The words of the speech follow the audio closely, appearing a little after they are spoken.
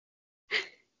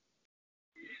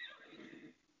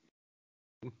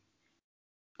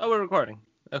Oh, we're recording.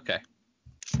 Okay.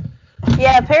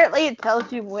 Yeah, apparently it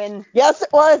tells you when. Yes, it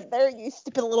was. There, you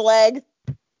stupid little egg.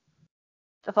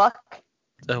 The fuck?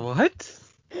 What?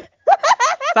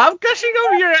 Stop gushing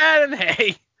over your anime!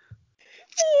 The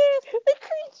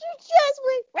creature just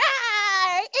went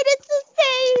roar, and it's the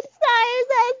same size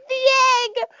as the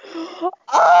egg.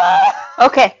 Oh!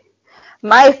 Okay.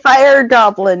 My fire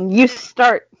goblin, you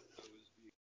start.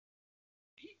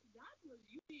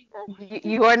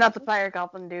 You are not the fire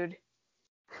goblin, dude.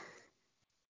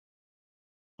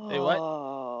 Hey, what?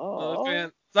 Oh,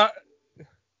 man.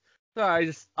 Sorry,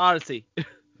 just Odyssey.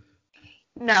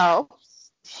 No.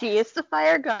 She is the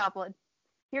fire goblin.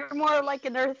 You're more like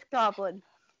an earth goblin.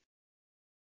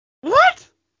 What?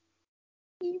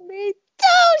 He made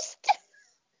toast.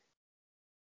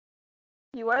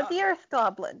 You are the earth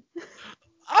goblin.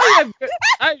 I'm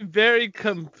very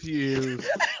confused.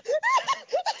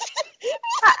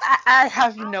 I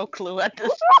have no clue at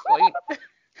this point.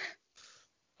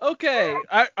 Okay,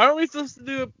 aren't we supposed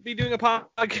to be doing a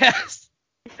podcast?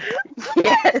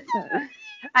 Yes.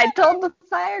 I told the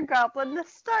fire goblin to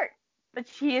start, but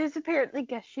she is apparently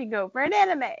gushing over an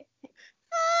anime.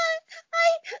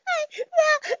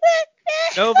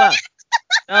 Nova.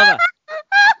 A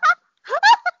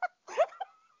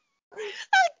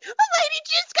lady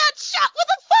just got shot with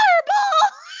a fireball.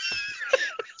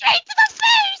 Straight to the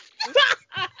face.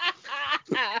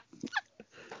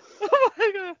 Oh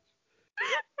my god.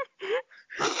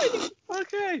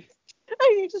 Okay.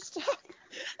 I need to stop.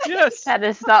 Yes. That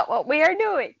is not what we are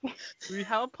doing. We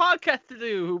have a podcast to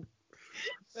do.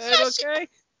 Shush. Okay?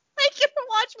 I can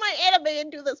watch my anime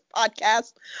and do this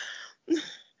podcast.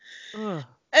 Ugh.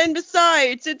 And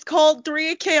besides, it's called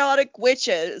Three Chaotic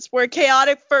Witches. We're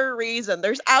chaotic for a reason.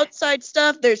 There's outside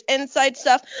stuff, there's inside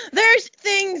stuff, there's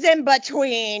things in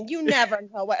between. You never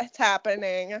know what's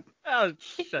happening. Oh,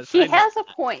 shush. She has a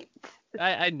point.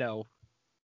 I know.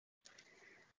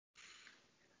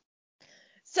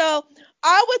 So,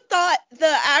 I would thought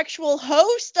the actual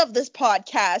host of this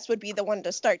podcast would be the one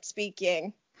to start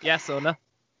speaking. Yeah, Sona.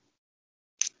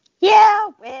 Yeah,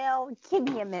 well, give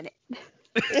me a minute.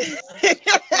 Shut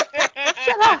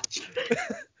up.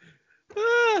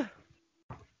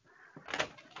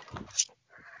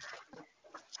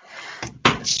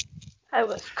 I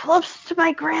was close to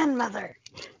my grandmother.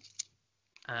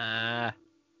 That's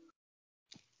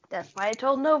why I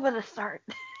told Nova to start.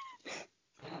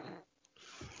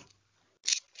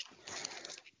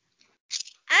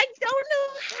 I don't know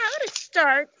how to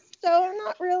start, so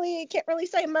I can't really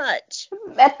say much.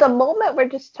 At the moment, we're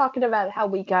just talking about how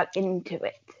we got into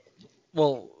it.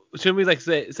 Well, shouldn't we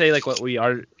say like what we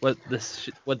are, what this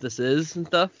is and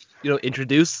stuff? You know,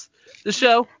 introduce the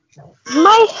show.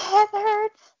 My head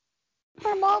hurts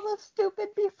from all the stupid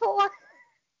before.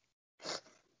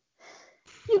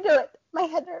 You do it. My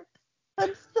head hurts.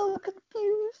 I'm still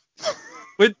confused.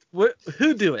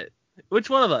 Who do it? Which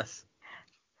one of us?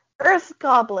 Earth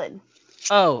Goblin.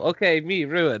 Oh, okay, me,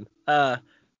 Ruin.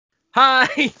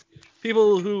 Hi,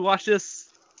 people who watch this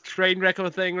train wreck of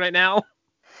a thing right now.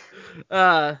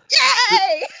 Yay!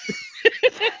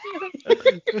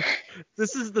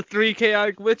 This is the Three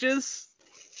Chaotic Witches,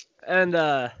 and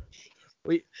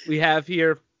we have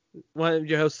here one of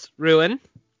your hosts, Ruin.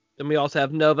 Then we also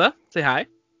have Nova. Say hi.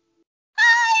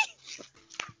 Hi!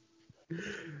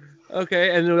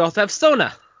 Okay, and then we also have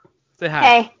Sona. Say hi.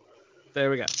 Hey. There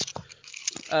we go.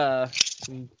 I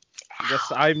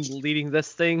guess I'm leading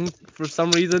this thing for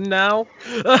some reason now.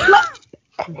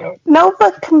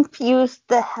 Nova confused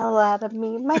the hell out of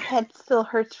me. My head still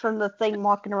hurts from the thing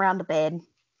walking around the bed.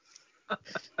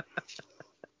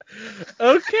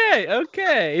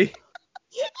 Okay.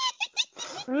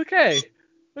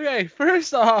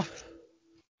 First off,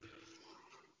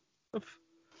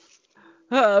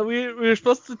 we were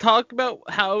supposed to talk about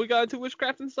how we got into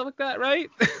witchcraft and stuff like that, right?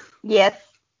 Yes.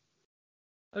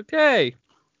 Okay.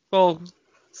 Well,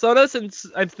 Sona, since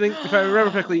I think, if I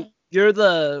remember correctly, you're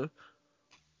the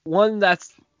one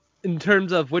that's, in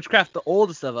terms of witchcraft, the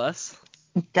oldest of us.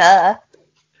 Duh.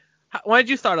 Why did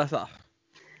you start us off?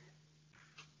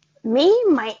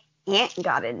 My aunt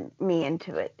got me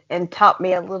into it and taught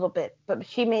me a little bit, but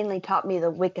she mainly taught me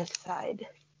the Wicca side.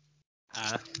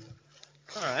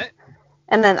 Alright.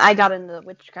 And then I got into the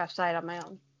witchcraft side on my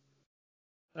own.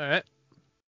 Alright.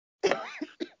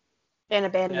 And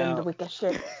abandoned the Wicca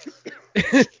shit.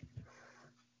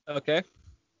 Okay.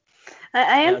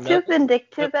 I am too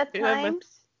vindictive at times.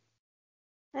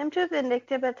 I'm too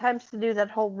vindictive at times to do that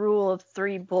whole rule of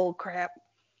three bull crap.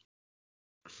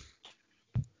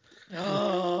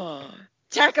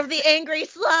 Attack of the Angry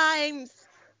Slimes!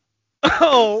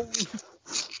 Oh!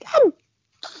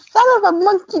 Son of a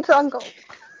monkey's uncle.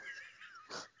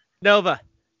 Nova.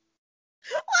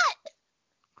 What?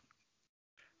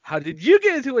 How did you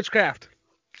get into witchcraft?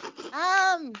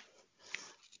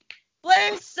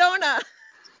 Blame Sona.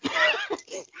 Damn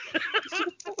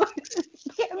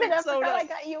it, I forgot I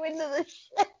got you into this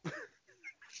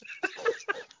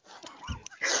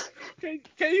shit.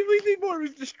 Can you please be more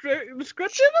descriptive of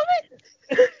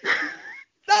it?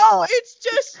 No, it's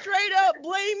just straight up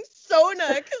blame Sona,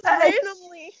 because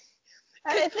randomly.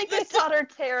 I think I taught her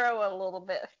tarot a little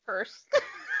bit first.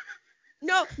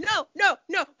 No.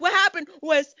 What happened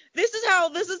was, this is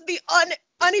the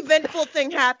uneventful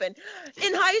thing happened.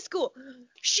 In high school,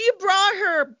 she brought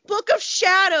her book of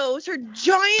shadows, her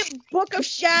giant book of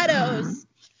shadows.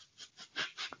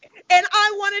 And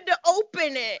I wanted to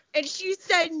open it, and she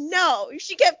said no.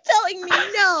 She kept telling me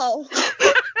no.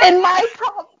 And my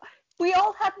problem, we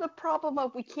all have the problem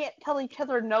of we can't tell each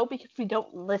other no because we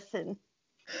don't listen.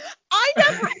 I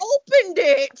never opened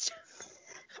it.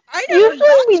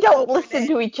 Usually we don't listen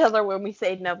to each other when we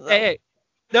say no, though. Hey.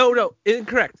 No,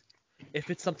 incorrect. If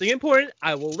it's something important,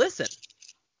 I will listen.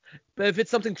 But if it's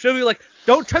something trivial like,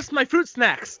 don't touch my fruit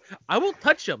snacks, I will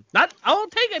touch them. I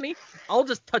won't take any. I'll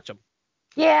just touch them.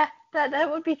 Yeah, that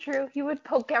would be true. You would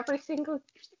poke every single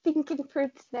stinking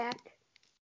fruit snack.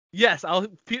 Yes, I'll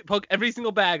poke every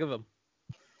single bag of them.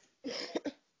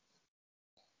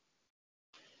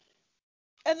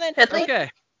 And then okay.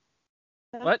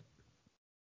 What?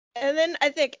 And then I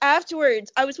think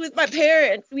afterwards, I was with my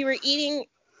parents. We were eating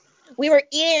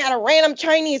at a random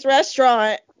Chinese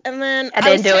restaurant, and then I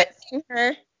didn't do it.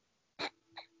 Her.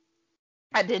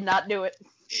 I did not do it.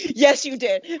 Yes, you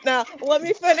did. Now, let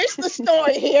me finish the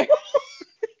story here.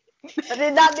 I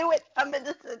did not do it. I'm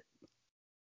innocent.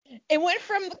 It went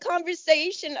from the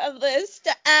conversation of this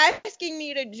to asking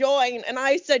me to join, and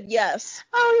I said yes.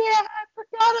 Oh, yeah, I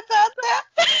forgot about that.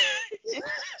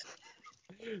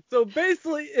 So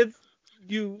basically, it's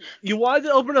you wanted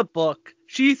to open a book.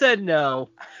 She said no.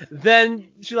 Then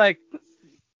she like,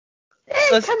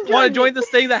 want to join this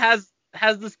thing that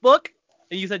has this book?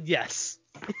 And you said yes.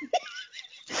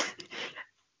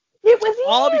 It was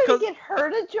easier to get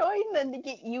her to join than to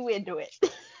get you into it.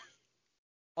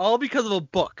 All because of a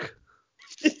book.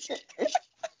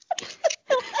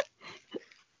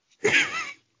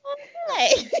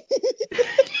 Hey.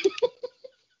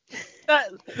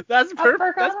 That's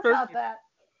perfect. I forgot about that.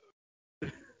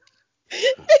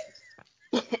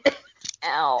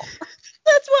 Ow.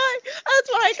 That's why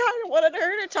I kind of wanted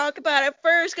her to talk about it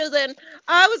first, because then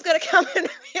I was gonna come in and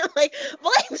be like,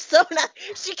 blame Sona.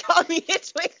 She got me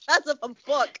into it because of a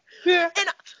book. Yeah. And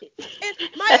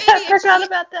my ADHD, I forgot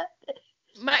about that.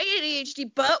 My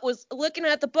ADHD butt was looking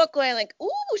at the book going like,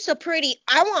 ooh, so pretty.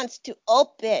 I want to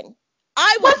open.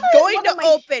 I was going to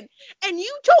open, and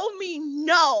you told me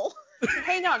no.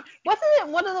 Hang on. Wasn't it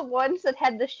one of the ones that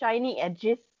had the shiny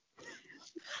edges?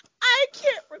 I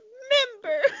can't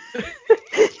remember.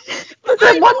 But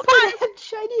I one point it had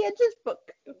shiny edges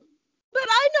book. But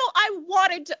I know I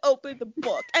wanted to open the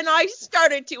book, and I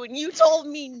started to, and you told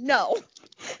me no.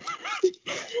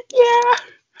 Yeah, I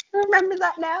remember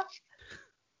that now.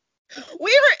 We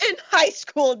were in high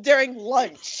school during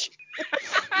lunch.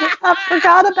 I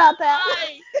forgot about that.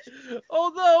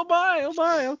 Oh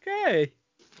my, okay.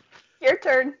 Your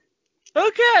turn.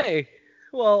 Okay.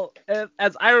 Well,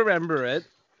 as I remember it,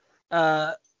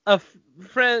 a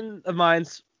friend of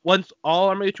mine's once all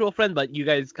our mutual friend, but you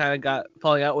guys kind of got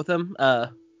falling out with him.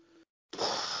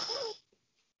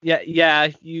 Yeah,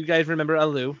 you guys remember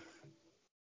Alu.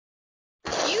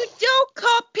 You don't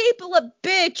call people a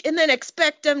bitch and then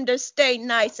expect them to stay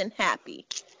nice and happy.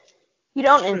 You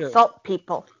don't insult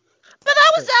people. But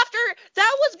that was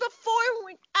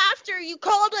after you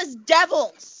called us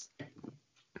devils.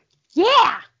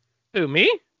 Yeah. Who,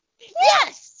 me?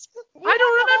 Yes. I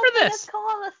don't remember this.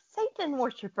 Call us Satan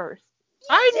worshippers.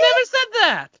 I never said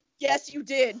that. Yes, you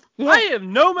did. Yeah. I have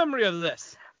no memory of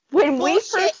this. When we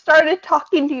first started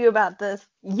talking to you about this,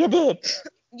 you did.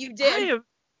 You did.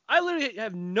 I literally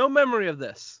have no memory of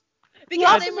this.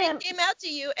 Because then we came out to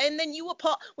you, and then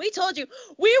we told you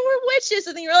we were witches,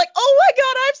 and then you were like, "Oh my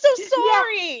God, I'm so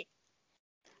sorry."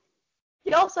 Yeah.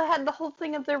 You also had the whole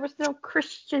thing of there was no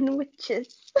Christian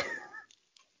witches.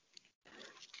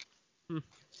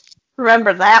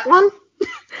 Remember that one?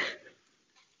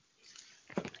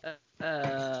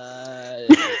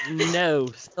 No,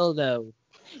 still no.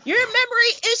 Your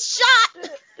memory is shot.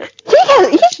 Yeah,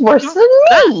 he's worse than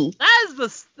me.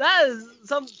 That is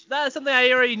something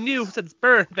I already knew since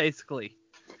birth, basically.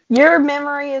 Your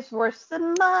memory is worse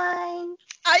than mine.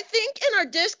 I think in our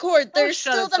Discord there's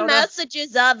still the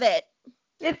messages of it.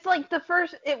 It's like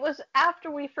it was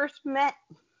after we first met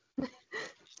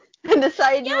and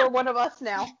decided you were one of us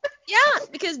now. Yeah,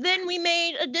 because then we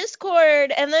made a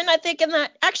Discord, and then I think in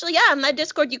that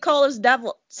Discord you call us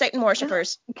Satan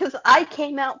worshippers. Because I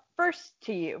came out first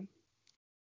to you.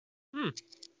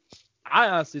 I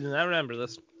honestly do not remember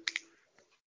this.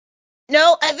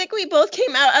 No, I think we both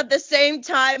came out at the same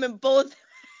time and both.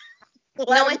 No,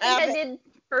 I think I did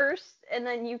first, and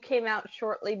then you came out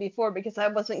shortly before because I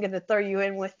wasn't going to throw you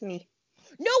in with me.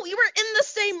 No, we were in the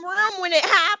same room when it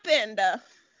happened.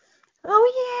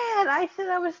 Oh, yeah, and I said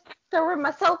I was throwing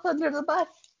myself under the bus.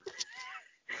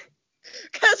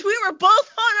 Because we were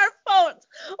both on our phones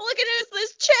looking at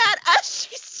this chat as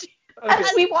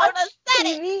we watched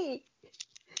TV.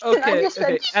 Okay, and I just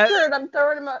said, screw it, I'm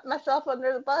throwing myself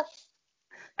under the bus.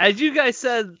 As you guys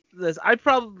said this, I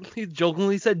probably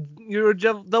jokingly said you were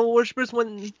devil worshippers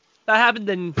when that happened.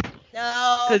 Then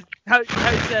no, because how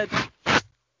you said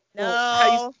no.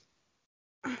 Well,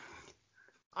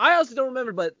 I also don't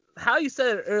remember, but how you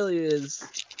said it earlier is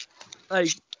like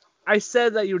I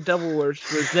said that you were devil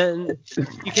worshippers. Then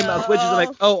you came out as witches. I'm like,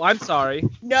 oh, I'm sorry.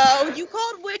 No, you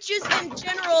called witches in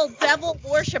general devil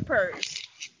worshippers.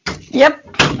 Yep.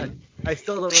 I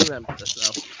still don't remember this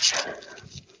though.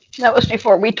 That was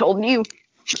before we told you.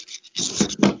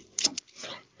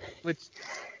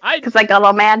 Because I got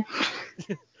all mad.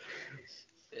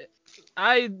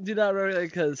 I do not remember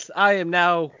because I am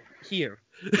now here.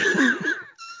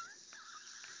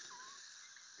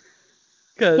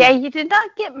 Yeah, you did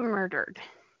not get murdered.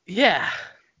 Yeah.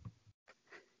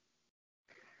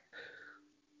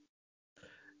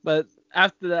 But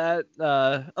after that,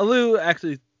 Alu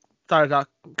actually started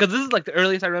talking, because this is like the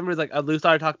earliest I remember is like Alu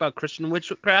started talking about Christian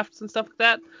witchcrafts and stuff like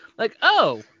that. Like,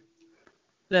 oh.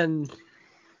 Then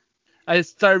I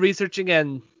started researching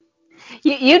and...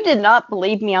 You did not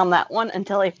believe me on that one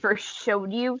until I first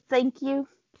showed you. Thank you.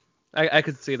 I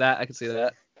could see that.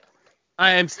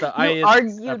 I am You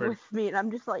argued stubborn with me, and I'm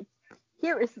just like,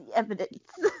 here is the evidence.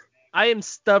 I am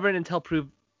stubborn until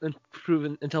proven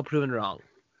wrong.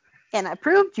 And I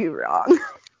proved you wrong.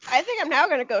 I think I'm now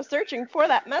going to go searching for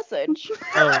that message.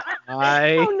 Oh,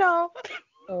 Oh, no.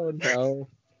 Oh, no.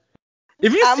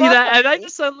 If you see that, and I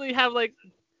just suddenly have, like,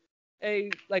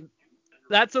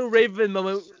 that's a Raven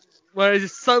moment where it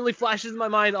just suddenly flashes in my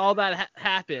mind all that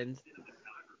happened,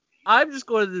 I'm just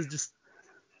going to just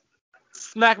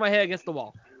smack my head against the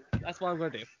wall. That's what I'm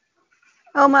going to do.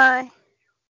 Oh, my.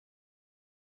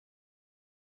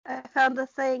 I found a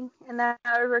thing, and now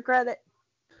I regret it.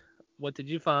 What did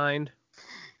you find?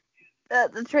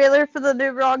 The trailer for the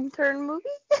new Wrong Turn movie.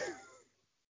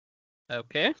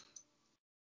 Okay.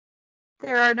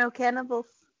 There are no cannibals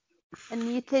and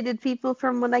mutated people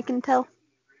from what I can tell.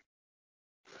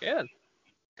 Good.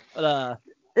 But,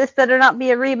 this better not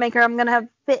be a remake or I'm going to have a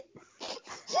fit.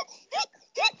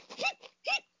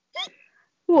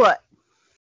 What?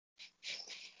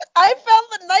 I found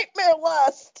the Nightmare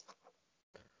Lust.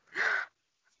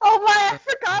 Oh my, I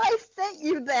forgot I sent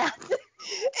you that.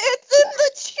 It's in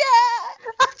the chat.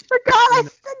 I forgot I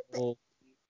sent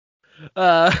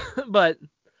it. But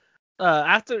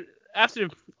after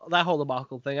that whole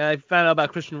debacle thing, I found out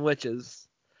about Christian witches.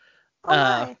 Oh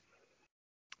my.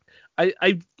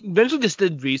 I eventually just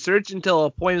did research until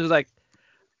a point it was like,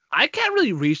 I can't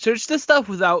really research this stuff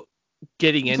without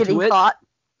getting into it. Caught.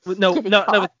 No,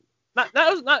 not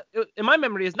in my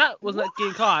memory was not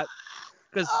getting caught,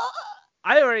 because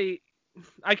I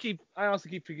also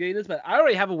keep forgetting this, but I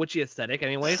already have a witchy aesthetic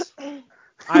anyways.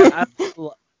 I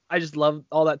just love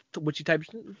all that witchy type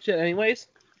shit anyways.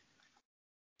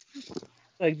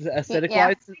 Like aesthetic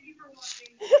wise.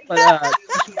 But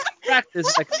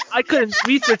practice, like, I couldn't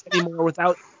research anymore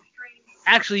without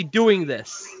actually doing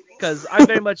this, because I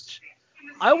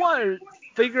want to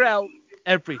figure out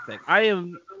everything.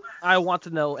 I want to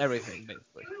know everything,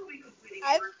 basically.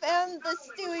 I found the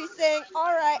Stewie saying,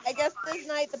 alright, I guess this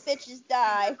night the bitches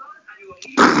die.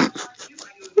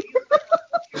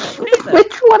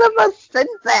 Which one of us sent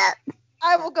that?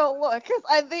 I will go look, because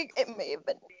I think it may have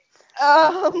been.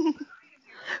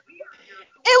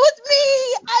 It was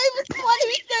me! I was the one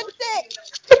who sent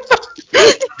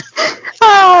it!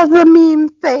 Oh, the meme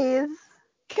phase.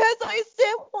 Because I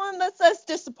sent one that says,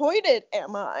 disappointed,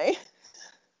 am I?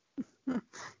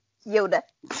 Yoda.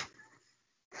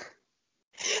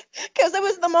 Because it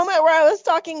was the moment where I was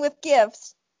talking with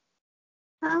gifts.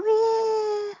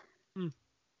 Oh, yeah.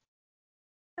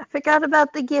 I forgot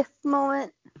about the gift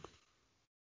moment.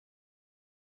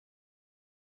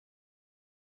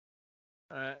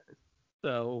 Alright,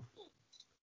 so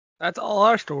that's all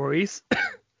our stories.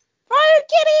 Fire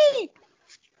Kitty!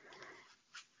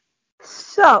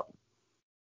 So,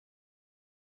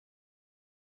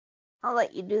 I'll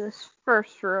let you do this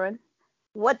first, Ruin.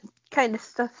 What kind of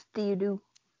stuff do you do?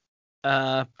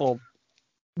 Well,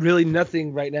 really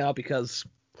nothing right now because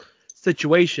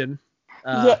situation.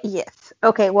 Yes.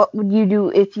 Okay, what would you do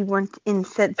if you weren't in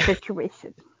said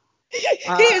situation? He's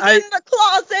in the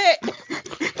closet!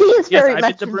 He is very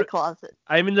much in the closet.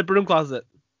 I'm in the broom closet.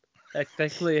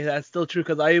 Technically, that's still true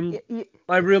because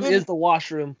my room is the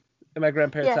washroom in my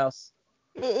grandparents' house.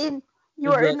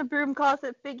 You are in the broom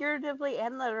closet figuratively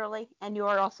and literally, and you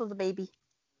are also the baby.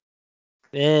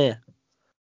 Yeah.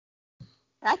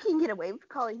 I can get away with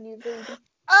calling you baby.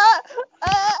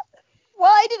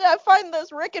 Why did I find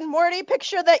this Rick and Morty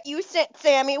picture that you sent,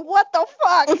 Sammy? What the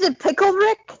fuck? Is it Pickle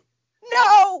Rick?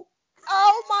 No!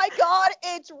 Oh my god,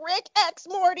 it's Rick X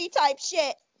Morty type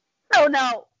shit. Oh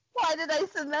no. Why did I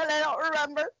send that? I don't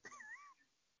remember.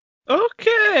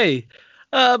 Okay.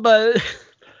 But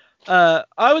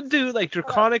I would do like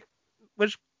draconic,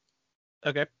 which.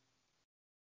 Okay.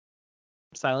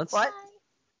 Silence. What?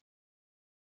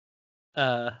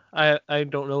 I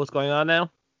don't know what's going on now.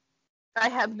 I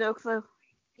have no clue.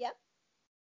 Yep.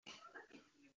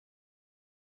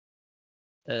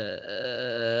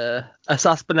 A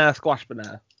sauce banana, squash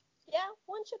banana. Yeah,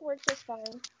 one should work just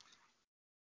fine.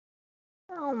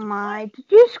 Oh my, did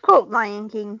you just quote Lion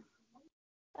King?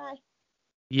 Bye.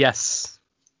 Yes.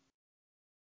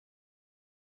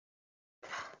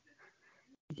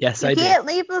 Yes, I did. You can't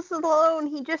leave us alone.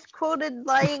 He just quoted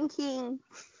Lion King.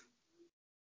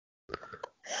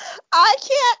 I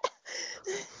can't.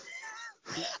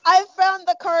 I found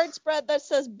the card spread that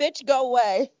says "bitch, go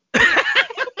away."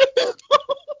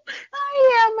 Oh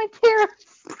yeah, my parents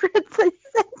spreads I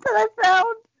sent that I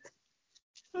found.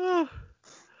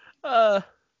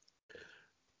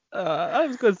 I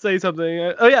was going to say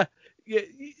something. Oh yeah,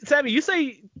 Sammy, you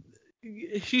say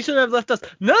she should have left us.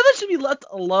 None of us should be left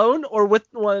alone or with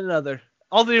one another.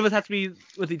 All three of us have to be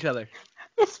with each other.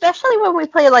 Especially when we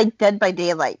play like Dead by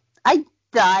Daylight. I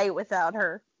die without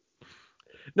her.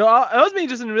 No, I was being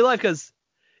just in real life because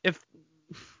if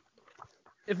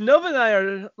Nova and I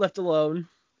are left alone,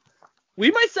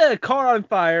 we might set a car on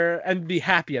fire and be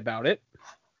happy about it.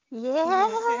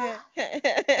 Yeah. She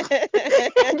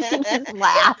just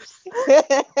laughs.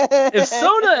 If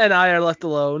Sona and I are left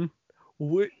alone,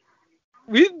 we'd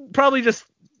probably just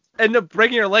end up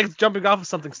breaking our legs jumping off of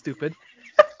something stupid.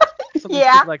 Something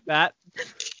stupid like that.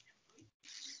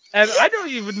 And I don't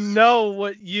even know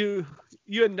what you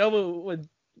and Nova would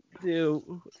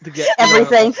do to get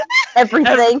everything.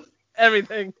 Everything.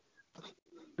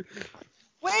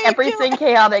 Everything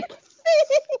chaotic.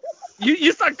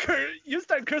 You start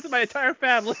cursing my entire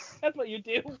family. That's what you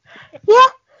do. Yeah,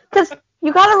 because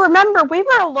you gotta remember, we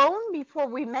were alone before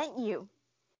we met you.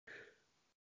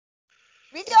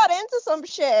 We got into some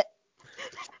shit.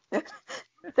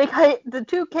 The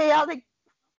two chaotic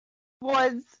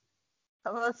ones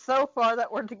of us so far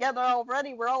that we're together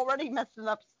already, we're already messing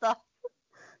up stuff.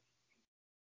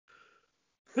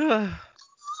 Okay.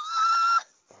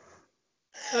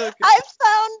 I've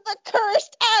found the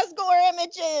cursed Asgore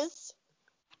images.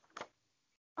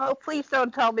 Oh, please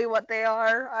don't tell me what they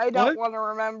are. I don't want to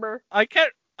remember. I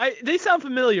can't. They sound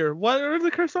familiar. What are the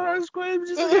cursed Asgore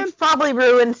images again? It's probably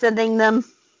Ruin sending them.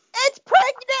 It's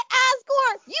pregnant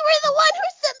Asgore. You were the one who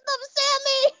sent them,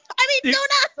 Sammy. I mean,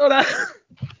 Sona.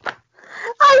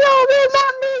 I know they're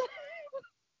not me.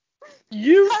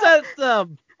 You sent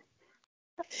them.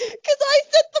 Because I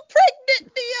sent the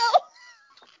pregnant Neo.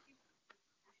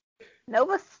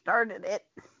 Nova started it.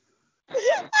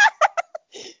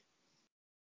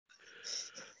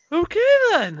 Okay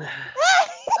then.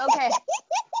 Okay.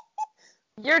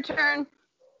 Your turn.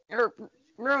 Or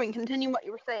Ruin, continue what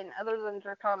you were saying, other than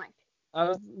draconic. I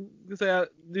was gonna say I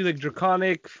do like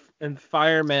draconic and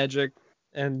fire magic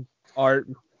and art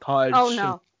touch. Oh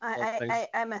no,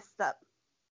 I messed up.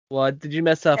 What did you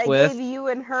mess up with? I gave you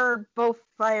and her both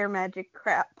fire magic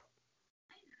crap.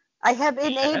 I have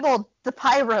enabled the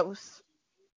pyros.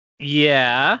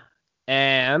 Yeah,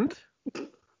 and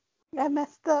I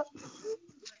messed up.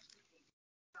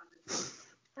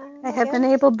 I have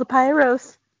enabled the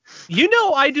pyros. You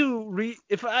know, I do.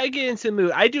 If I get into the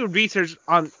mood, I do research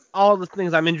on all the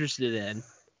things I'm interested in.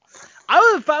 I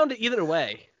would have found it either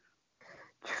way.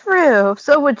 True.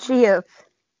 So would she have.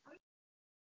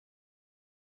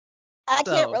 I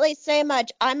can't really say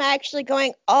much. I'm actually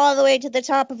going all the way to the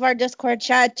top of our Discord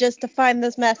chat just to find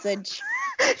this message.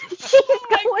 She's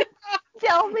going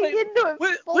delving into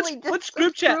it fully. Which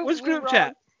group chat? Which group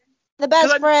chat? The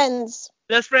best friends.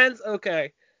 Best friends?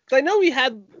 Okay. Because I know we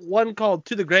had one called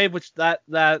To the Grave, which that's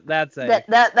a...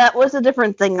 That was a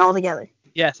different thing altogether.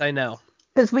 Yes, I know.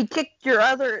 Because we kicked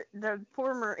the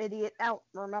former idiot out,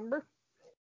 remember?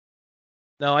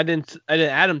 No, I didn't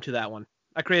add him to that one.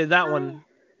 I created that one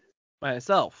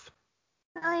myself.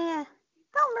 Oh yeah.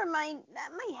 Don't remind that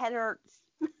my head hurts.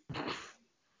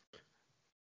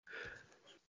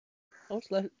 How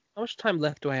much time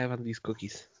left do I have on these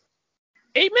cookies?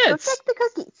 8 minutes. Go check the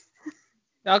cookies.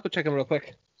 I'll go check them real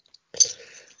quick.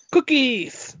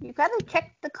 Cookies. You gotta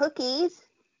check the cookies.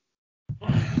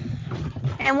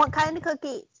 And what kind of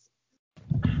cookies?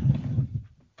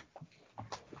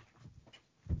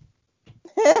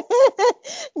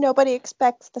 Nobody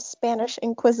expects the Spanish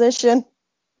Inquisition.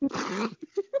 That's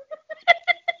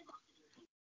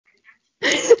a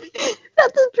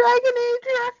Dragon Age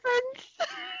reference.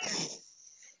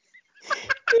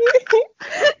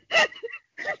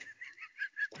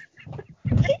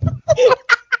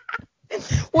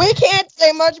 We can't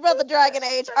say much about the Dragon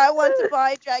Age. I want to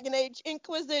buy Dragon Age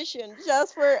Inquisition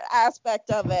just for aspect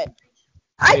of it.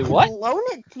 I Wait, can what? loan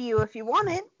it to you if you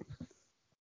want it.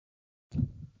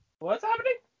 What's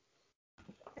happening?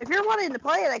 If you're wanting to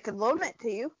play it, I could loan it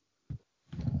to you.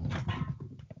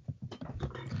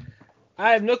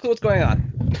 I have no clue what's going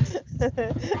on.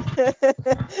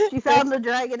 She found the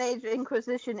Dragon Age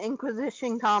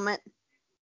Inquisition comment.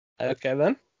 Okay,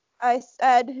 then. I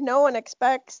said no one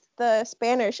expects the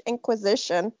Spanish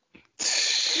Inquisition.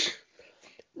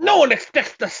 No one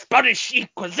expects the Spanish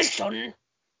Inquisition.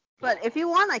 But if you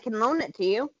want, I can loan it to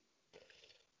you.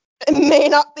 It may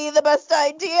not be the best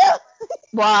idea.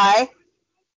 Why?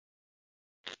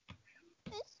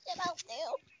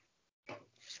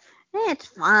 It's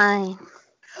fine.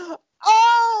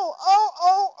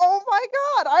 Oh my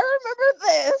God! I remember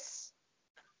this.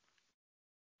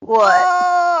 What?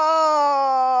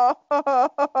 Oh,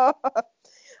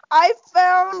 I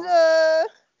found.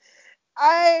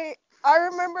 I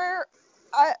remember.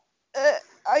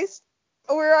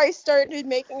 Where I started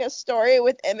making a story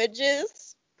with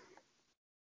images.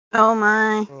 Oh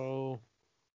my. Oh.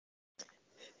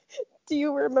 Do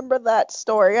you remember that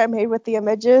story I made with the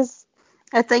images?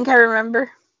 I think I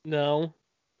remember. No.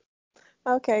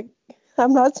 Okay,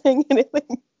 I'm not saying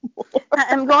anything more.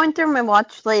 I'm going through my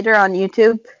watch later on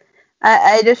YouTube.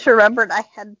 I just remembered I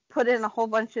had put in a whole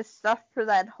bunch of stuff for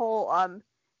that whole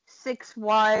 6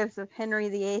 Wives of Henry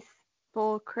VIII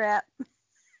bull crap.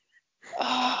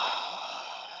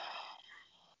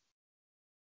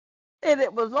 And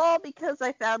it was all because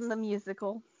I found the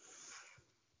musical.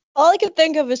 All I could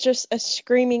think of is just a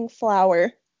screaming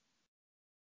flower.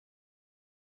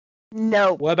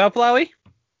 No. What about Flowey?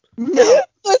 No.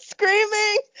 The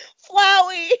screaming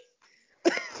Flowey.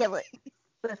 Kill it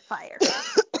with fire.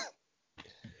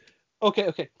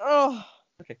 Okay. Oh.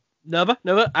 Okay. Nova,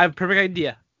 I have a perfect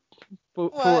idea for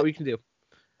what we can do.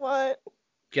 What?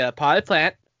 Get a potted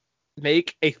plant,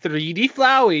 make a 3D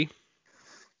Flowey.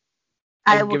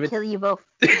 I will kill you both.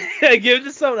 And give it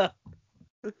to Sona.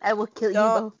 I will kill you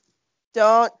both.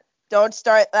 Don't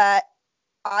start that.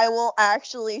 I will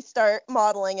actually start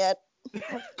modeling it.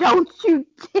 Don't you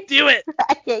do it.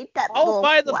 I hate that. I'll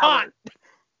buy the pot.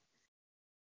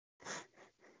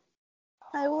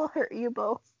 I will hurt you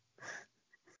both.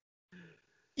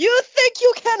 You think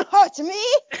you can hurt me?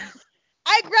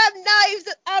 I grab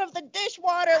knives out of the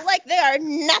dishwater like they are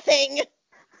nothing.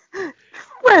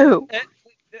 Whoa.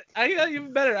 I got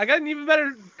an even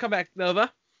better comeback,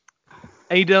 Nova.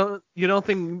 And you don't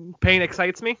think pain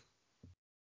excites me?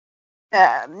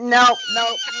 Nope. Nope.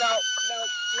 Just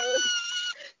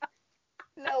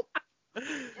nope.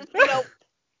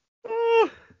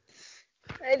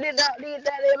 I did not need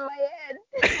that in my head.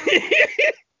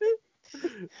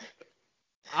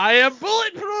 I am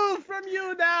bulletproof from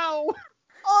you now. All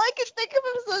I can think of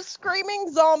is a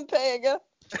screaming zombie.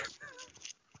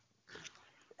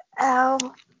 Ow.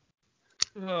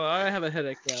 Oh, I have a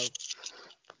headache now.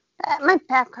 My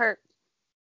back hurts.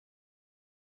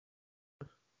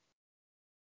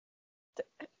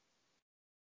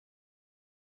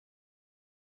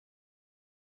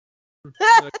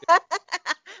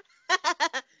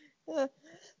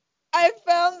 I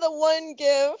found the one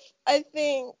gif. I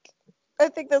think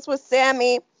this was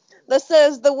Sammy. That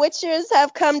says the witches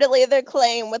have come to lay their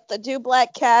claim with the 2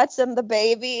 black cats and the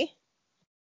baby.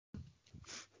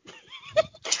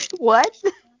 What?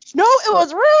 No, it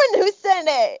was Ruin who sent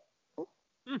it.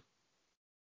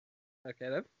 Okay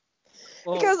then.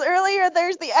 Well, because earlier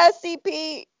there's the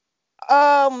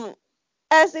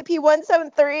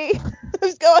SCP-173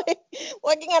 who's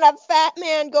looking at a fat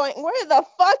man going, where the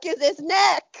fuck is his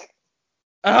neck?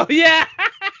 Oh yeah.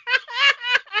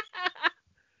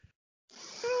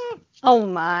 Oh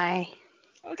my.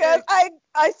 Because I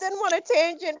sent one a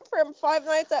tangent from Five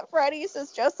Nights at Freddy's.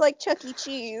 It's just like Chuck E.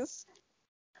 Cheese.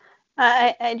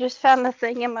 I just found the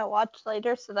thing in my watch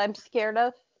later that I'm scared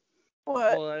of.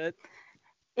 What? What?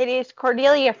 It is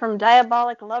Cordelia from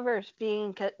Diabolic Lovers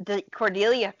being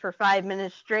Cordelia for 5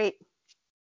 minutes straight.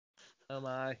 Oh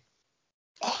my.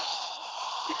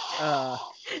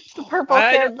 The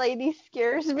purple-haired lady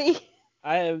scares me.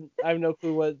 I have no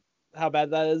clue how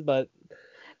bad that is, but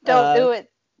Don't do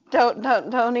it.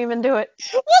 Don't even do it.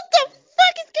 What the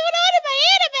fuck is going on in my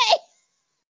anime?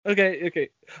 okay.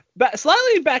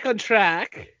 Slightly back on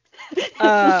track.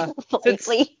 Since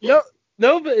Slightly.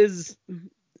 Nova is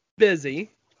busy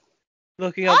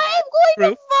looking up I'm going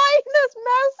proof. to find this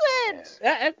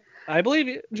message. I believe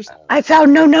you. Just I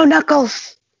found no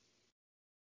knuckles.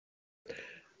 Do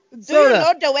you Sona.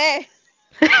 know the way?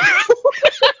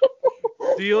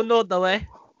 Do you know the way?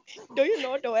 Do you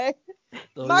know the way?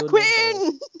 Do My you know the way?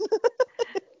 queen.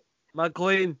 My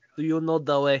queen, do you know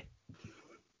the way?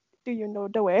 Do you know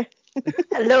the way?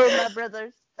 Hello, my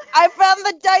brothers. I found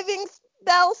the diving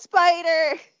bell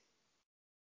spider.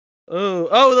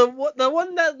 Oh, the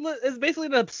one that is basically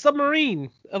in a submarine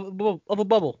of a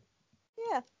bubble.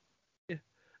 Yeah.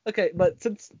 Okay, but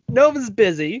since Nova's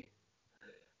busy,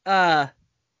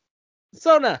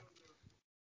 Sona,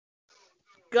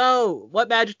 go. What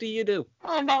magic do you do?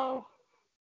 Oh no.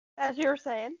 As you were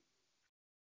saying.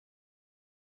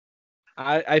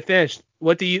 I finished.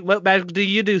 What magic do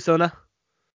you do, Sona?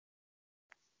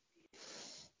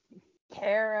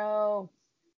 Tarot,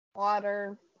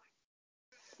 water,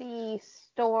 sea,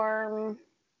 storm.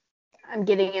 I'm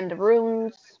getting into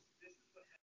runes,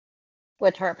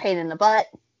 which are a pain in the butt.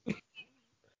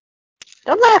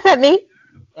 Don't laugh at me.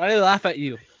 I laugh at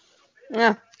you.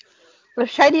 Yeah. The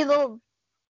shiny little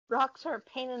rocks are a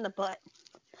pain in the butt.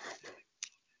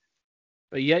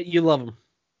 But yet you love them.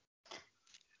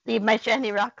 Leave my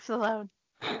shiny rocks alone.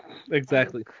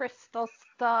 Exactly. Crystal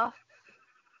stuff.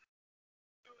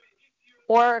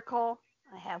 Oracle.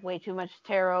 I have way too much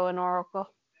tarot and oracle.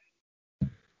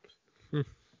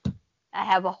 I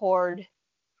have a horde.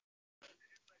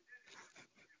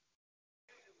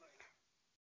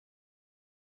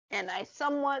 And I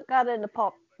somewhat got into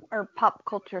pop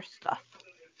culture stuff.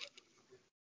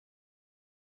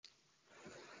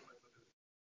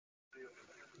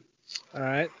 All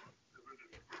right.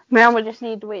 Now we just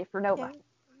need to wait for Nova.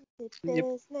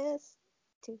 Business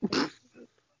to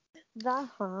the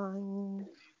hung.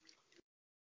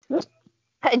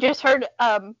 I just heard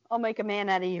I'll make a man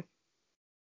out of you.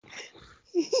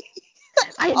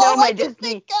 I know my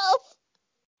Disney.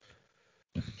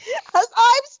 As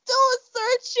I'm still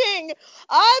searching.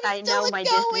 I'm still my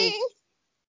going. Disney.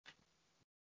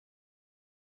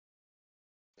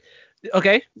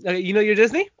 Okay. You know your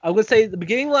Disney? I'm gonna say the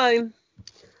beginning line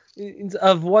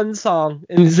of one song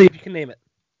and see if you can name it.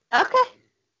 Okay.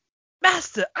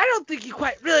 Master, I don't think you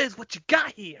quite realize what you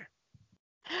got here.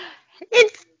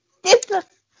 It's a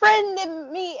friend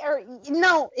of me, or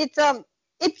no, it's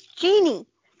Genie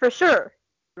for sure.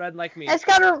 Red like me. It's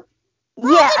got her.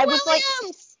 Robin Yeah, I was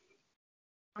Williams.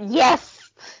 like,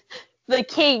 yes, the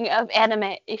king of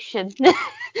animation. I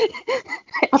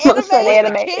almost said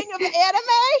Anime anime. is the king of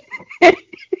anime.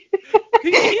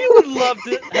 He would love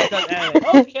to have done anime.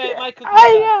 Okay, my cookies are I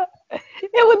done. know.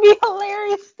 It would be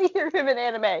hilarious to hear him in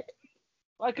anime.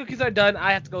 My cookies are done.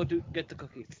 I have to go get the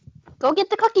cookies. Go get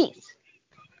the cookies.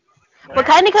 What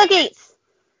kind of cookies?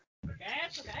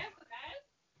 Okay.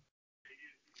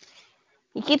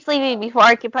 He keeps leaving before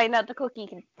I can find out the cookie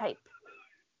type.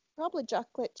 Probably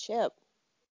chocolate chip.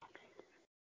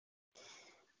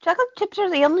 Chocolate chips are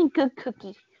the only good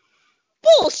cookie.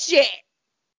 Bullshit.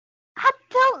 I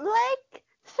don't like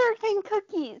certain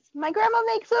cookies. My grandma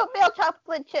makes oatmeal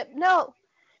chocolate chip. No.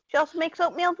 She also makes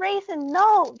oatmeal raisin.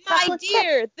 No. My Chocolate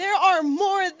dear, chip. there are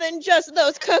more than just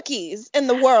those cookies in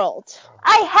the world.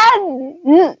 I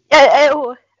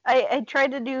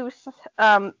tried to do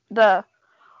the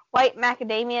white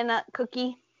macadamia nut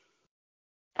cookie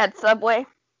at Subway.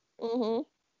 Mm-hmm.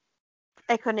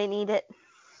 I couldn't eat it.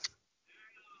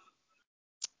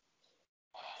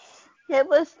 It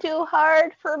was too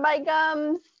hard for my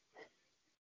gums.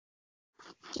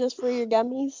 Just for your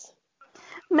gummies.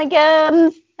 My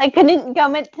gums. I couldn't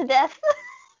gum it to death.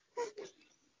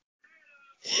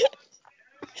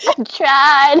 I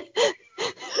tried.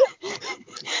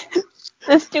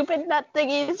 The stupid nut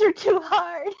thingies are too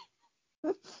hard.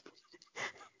 Those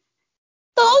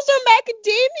are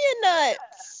macadamia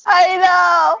nuts. I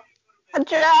know. I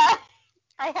tried.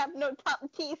 I have no top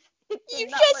teeth. You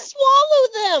just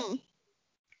swallow them.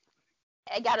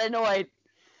 I got annoyed.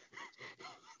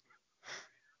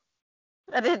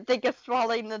 I didn't think of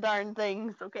swallowing the darn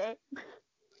things, okay?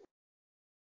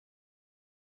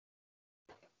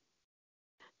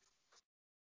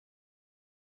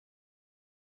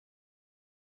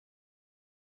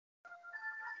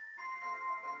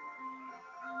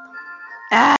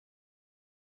 Ah,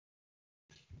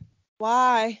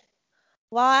 Why?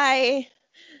 Why?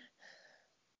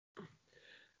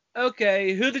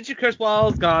 Okay, who did you curse while I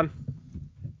was gone?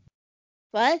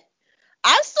 What?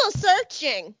 I'm still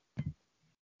searching.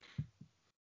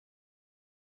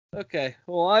 Okay,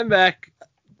 well I'm back.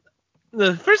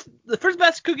 The first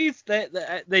batch of cookies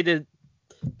they did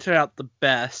turn out the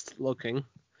best looking.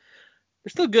 They're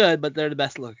still good, but they're the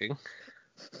best looking.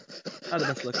 Not the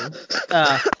best looking.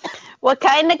 what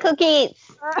kind of cookies?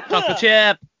 Chocolate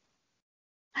chip.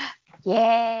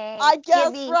 Yay. I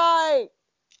guessed Yippee. right.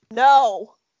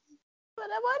 No. But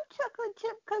I want chocolate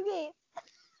chip cookies.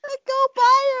 Go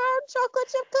buy your own chocolate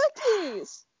chip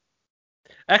cookies.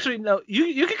 Actually, no.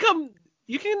 You can come.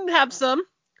 You can have some.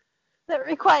 That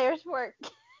requires work.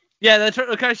 Yeah, that's right.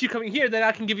 Okay, you coming here, then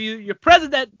I can give you your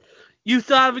present that you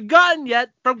still haven't gotten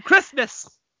yet from Christmas.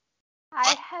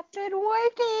 I have been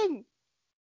working.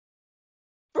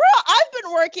 Bro, I've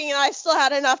been working and I still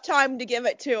had enough time to give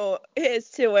it to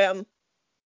him.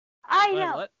 I Wait,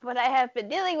 know, what? but I have been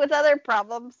dealing with other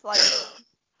problems, like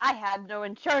I had no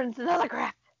insurance and other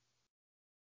crap.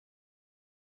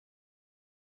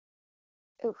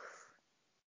 Oof.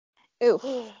 Oof.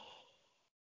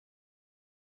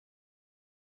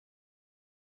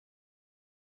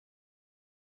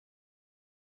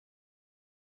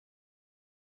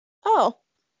 Oh.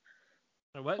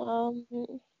 What?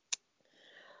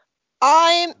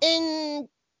 I'm in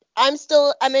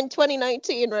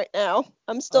 2019 right now.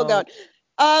 I'm still going.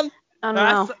 Oh no.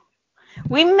 That's,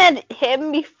 We met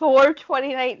him before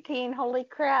 2019. Holy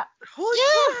crap. holy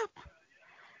Yeah. crap.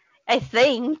 I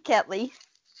think, at least.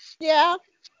 Yeah.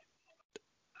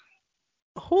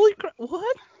 Holy crap.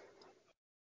 What?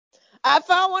 I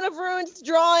found one of Rune's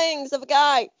drawings of a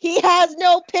guy. He has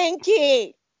no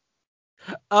pinky.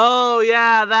 Oh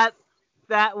yeah,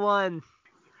 that one.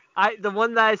 The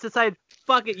one that I decided,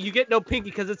 fuck it, you get no pinky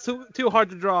because it's too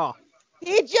hard to draw.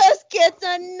 He just gets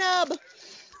a nub.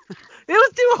 It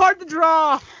was too hard to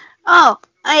draw. Oh,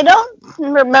 I don't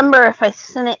remember if I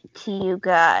sent it to you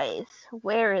guys.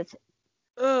 Where is it?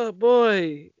 Oh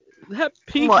boy, that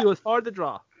pinky What? was hard to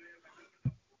draw.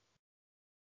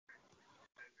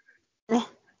 Me?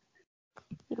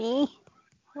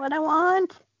 What I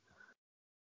want?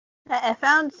 I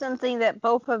found something that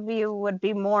both of you would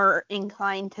be more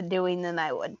inclined to doing than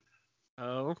I would.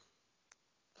 Oh.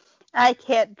 I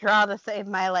can't draw to save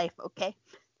my life, okay?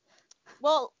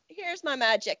 Well, here's my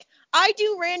magic. I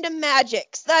do random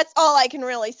magics. That's all I can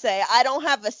really say. I don't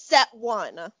have a set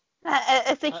one.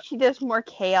 I think she does more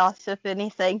chaos, if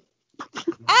anything.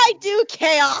 I do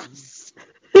chaos.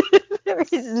 There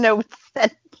is no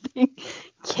set thing.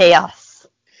 Chaos.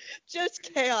 Just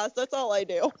chaos. That's all I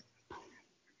do.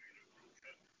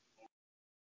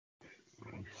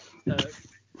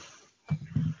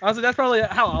 Honestly, that's probably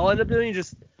how I'll end up doing.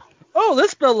 Just, oh, this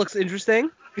spell looks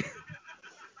interesting.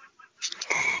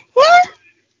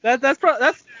 Yeah. That's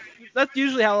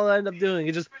usually how I'll end up doing.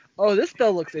 It's just, oh, this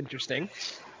spell looks interesting.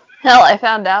 Hell, I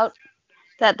found out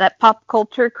that pop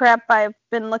culture crap I've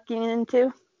been looking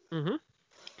into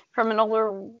from an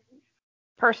older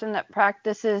person that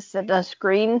does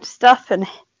green stuff and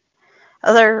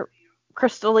other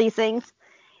crystal-y things.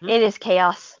 It is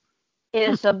chaos. It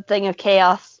is something of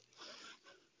chaos.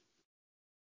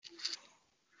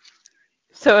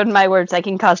 So in my words, I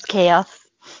can cause chaos.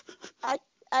 I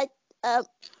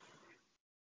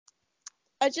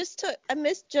just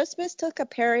mistook a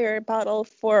Perrier bottle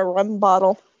for a rum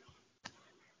bottle.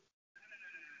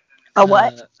 A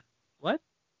what? What?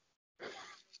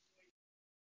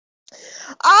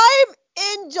 I'm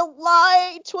in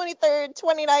July 23rd,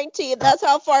 2019. That's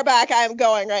how far back I'm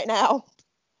going right now.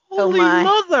 Holy my.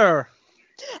 mother!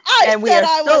 I said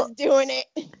I was doing it.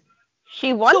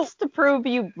 She wants to prove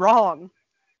you wrong.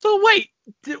 So wait,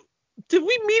 did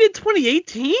we meet in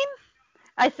 2018?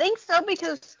 I think so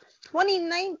because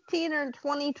 2019 or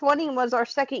 2020 was our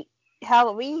second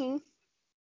Halloween.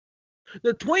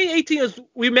 The 2018 was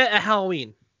we met at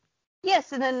Halloween.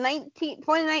 Yes, and then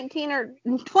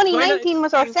 2019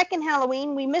 was our second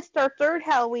Halloween. We missed our third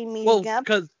Halloween meeting up.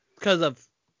 Because of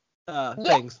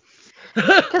things.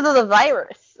 Because of the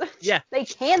virus. Yeah. They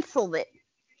canceled it.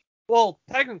 Well,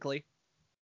 technically.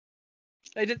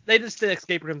 They just did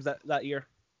escape rooms that year.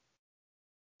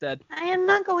 Dead. I am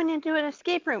not going into an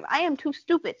escape room. I am too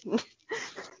stupid.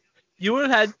 You would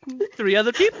have had 3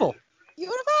 other people. You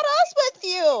would have had us with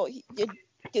you. You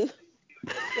dupe.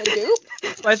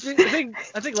 I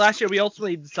think last year we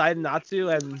ultimately decided not to,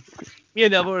 and me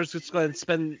and Nova were just going to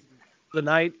spend the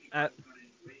night at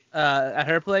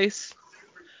her place.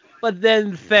 But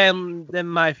then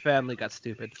my family got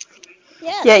stupid.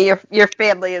 Yes. Yeah, your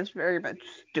family is very much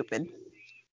stupid.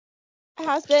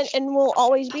 Has been and will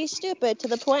always be stupid to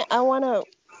the point I wanna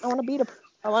beat a.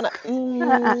 I wanna.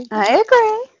 I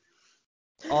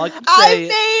agree. All I can I say.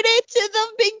 made it to the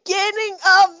beginning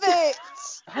of it.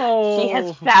 She has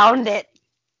Oh. found it.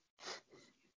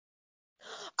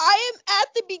 I am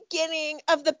at the beginning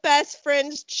of the best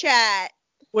friends chat.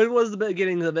 When was the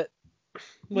beginning of it?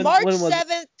 March When was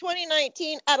 7th,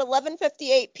 2019 at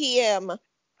 11:58 p.m.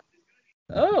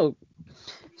 Oh,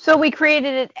 So we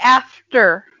created it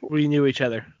after. we knew each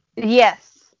other. Yes.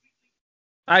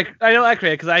 I know I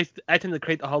created because I tend to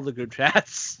create all the group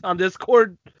chats on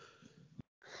Discord.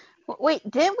 Wait,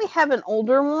 didn't we have an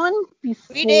older one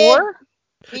before? We did.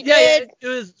 We Yeah, did. it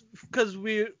was because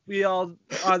we all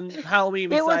on Halloween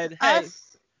we It was decided, hey,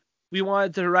 us. we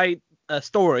wanted to write a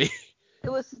story. It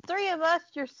was the three of us,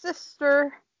 your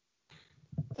sister,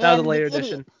 That was and a later the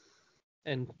idiot. edition.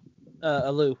 And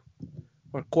Alu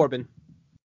or Corbin.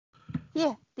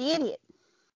 Yeah, the idiot.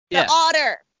 Yeah, The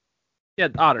otter. yeah,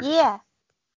 Otter. Yeah.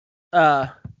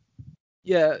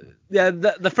 Yeah.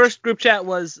 The first group chat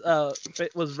was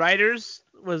writers,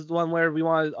 was the one where we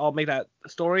wanted to all make that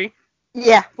story.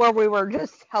 Yeah, where we were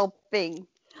just helping.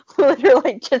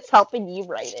 Literally just helping you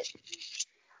write it.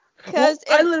 Because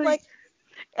I it's literally like,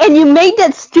 And you made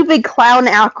that stupid clown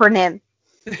acronym.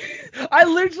 I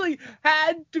literally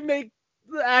had to make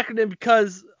the acronym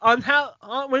because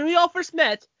when we all first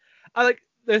met, I like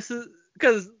this is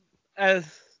because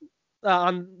as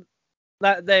on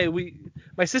that day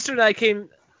my sister and I came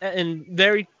in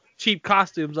very cheap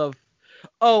costumes of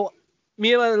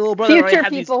me and my little brother already Future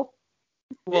had people. these.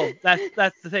 Well,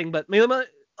 that's the thing, but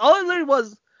all I learned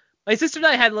was my sister and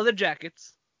I had leather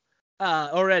jackets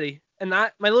already, and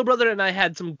my little brother and I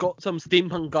had some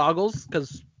steampunk goggles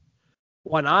because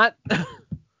why not?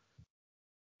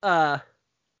 And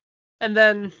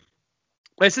then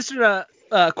my sister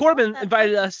Corbin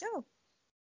invited us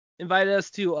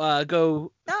to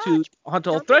go to hunt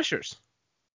all thrashers.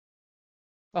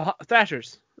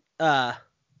 Thrashers.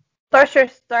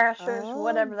 Thrashers, Oh,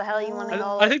 whatever the hell you want to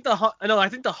call I it.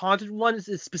 think the haunted one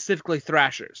is specifically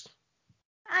thrashers.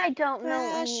 I don't know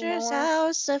Thrasher's anymore.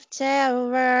 House of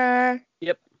Terror.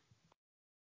 Yep.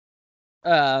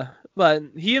 But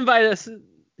he invited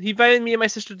me and my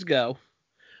sister to go.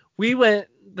 We went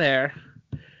there,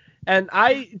 and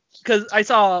because I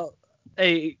saw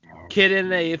a kid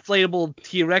in a inflatable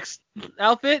T-Rex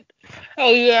outfit,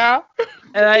 Oh yeah.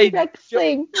 and Next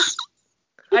thing.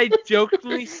 I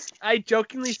jokingly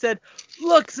said,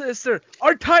 "Look, sister,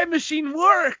 our time machine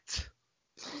worked."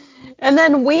 And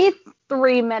then we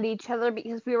three met each other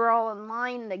because we were all in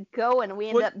line to go, and we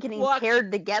ended up getting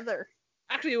paired together.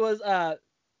 Actually, it was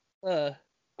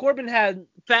Corbin had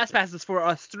fast passes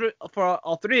for for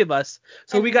all three of us,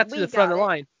 so And we got to the front of the got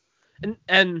line,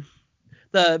 and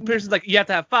the person's like, "You have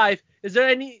to have 5. Is there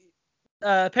any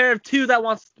pair of 2 that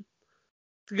wants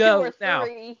to go 2 or 3. now?"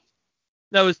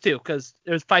 No, it was 2 because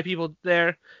there was 5 people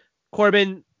there.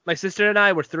 Corbin, my sister, and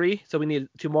I were 3, so we needed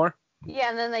 2 more. Yeah,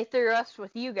 and then they threw us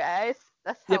with you guys.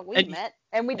 That's how Yep, we met.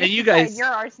 And we just you decided guys- you're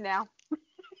ours now.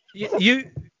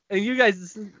 you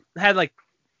guys had like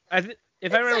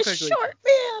if I remember correctly. Short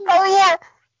man. Oh yeah.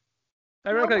 I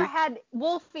remember I correctly. had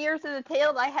wolf ears in the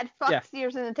tail. I had fox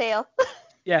ears in the tail.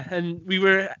 Yeah, and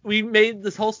we made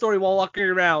this whole story while walking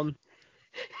around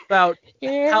about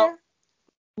how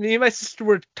me and my sister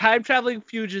were time traveling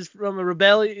fugitives from a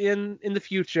rebellion in the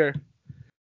future.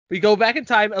 We go back in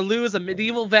time. Alu is a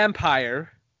medieval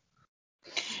vampire.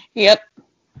 Yep.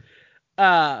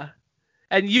 And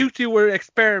you two were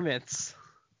experiments.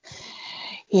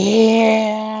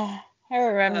 Yeah. I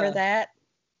remember that.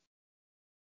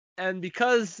 And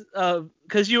because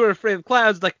you were afraid of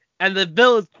clowns, and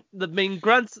the main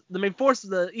grunts, the main force of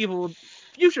the evil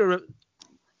future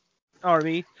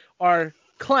army are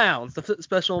clowns, the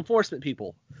special enforcement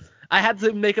people. I had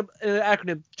to make an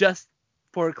acronym just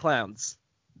for clowns.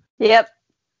 Yep.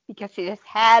 Because you just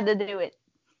had to do it.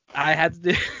 I had to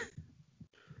do.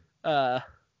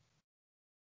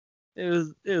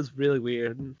 It was really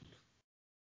weird. And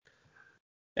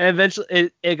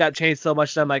eventually it got changed so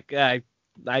much that I'm like, I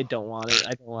don't want it.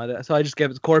 I don't want it. So I just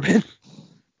gave it to Corbin.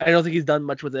 I don't think he's done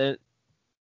much with it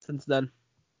since then.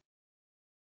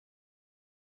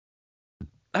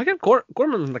 I got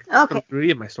Corbin like Okay. 3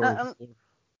 of my stories.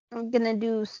 I'm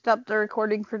gonna stop the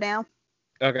recording for now.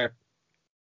 Okay.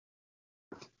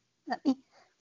 Let me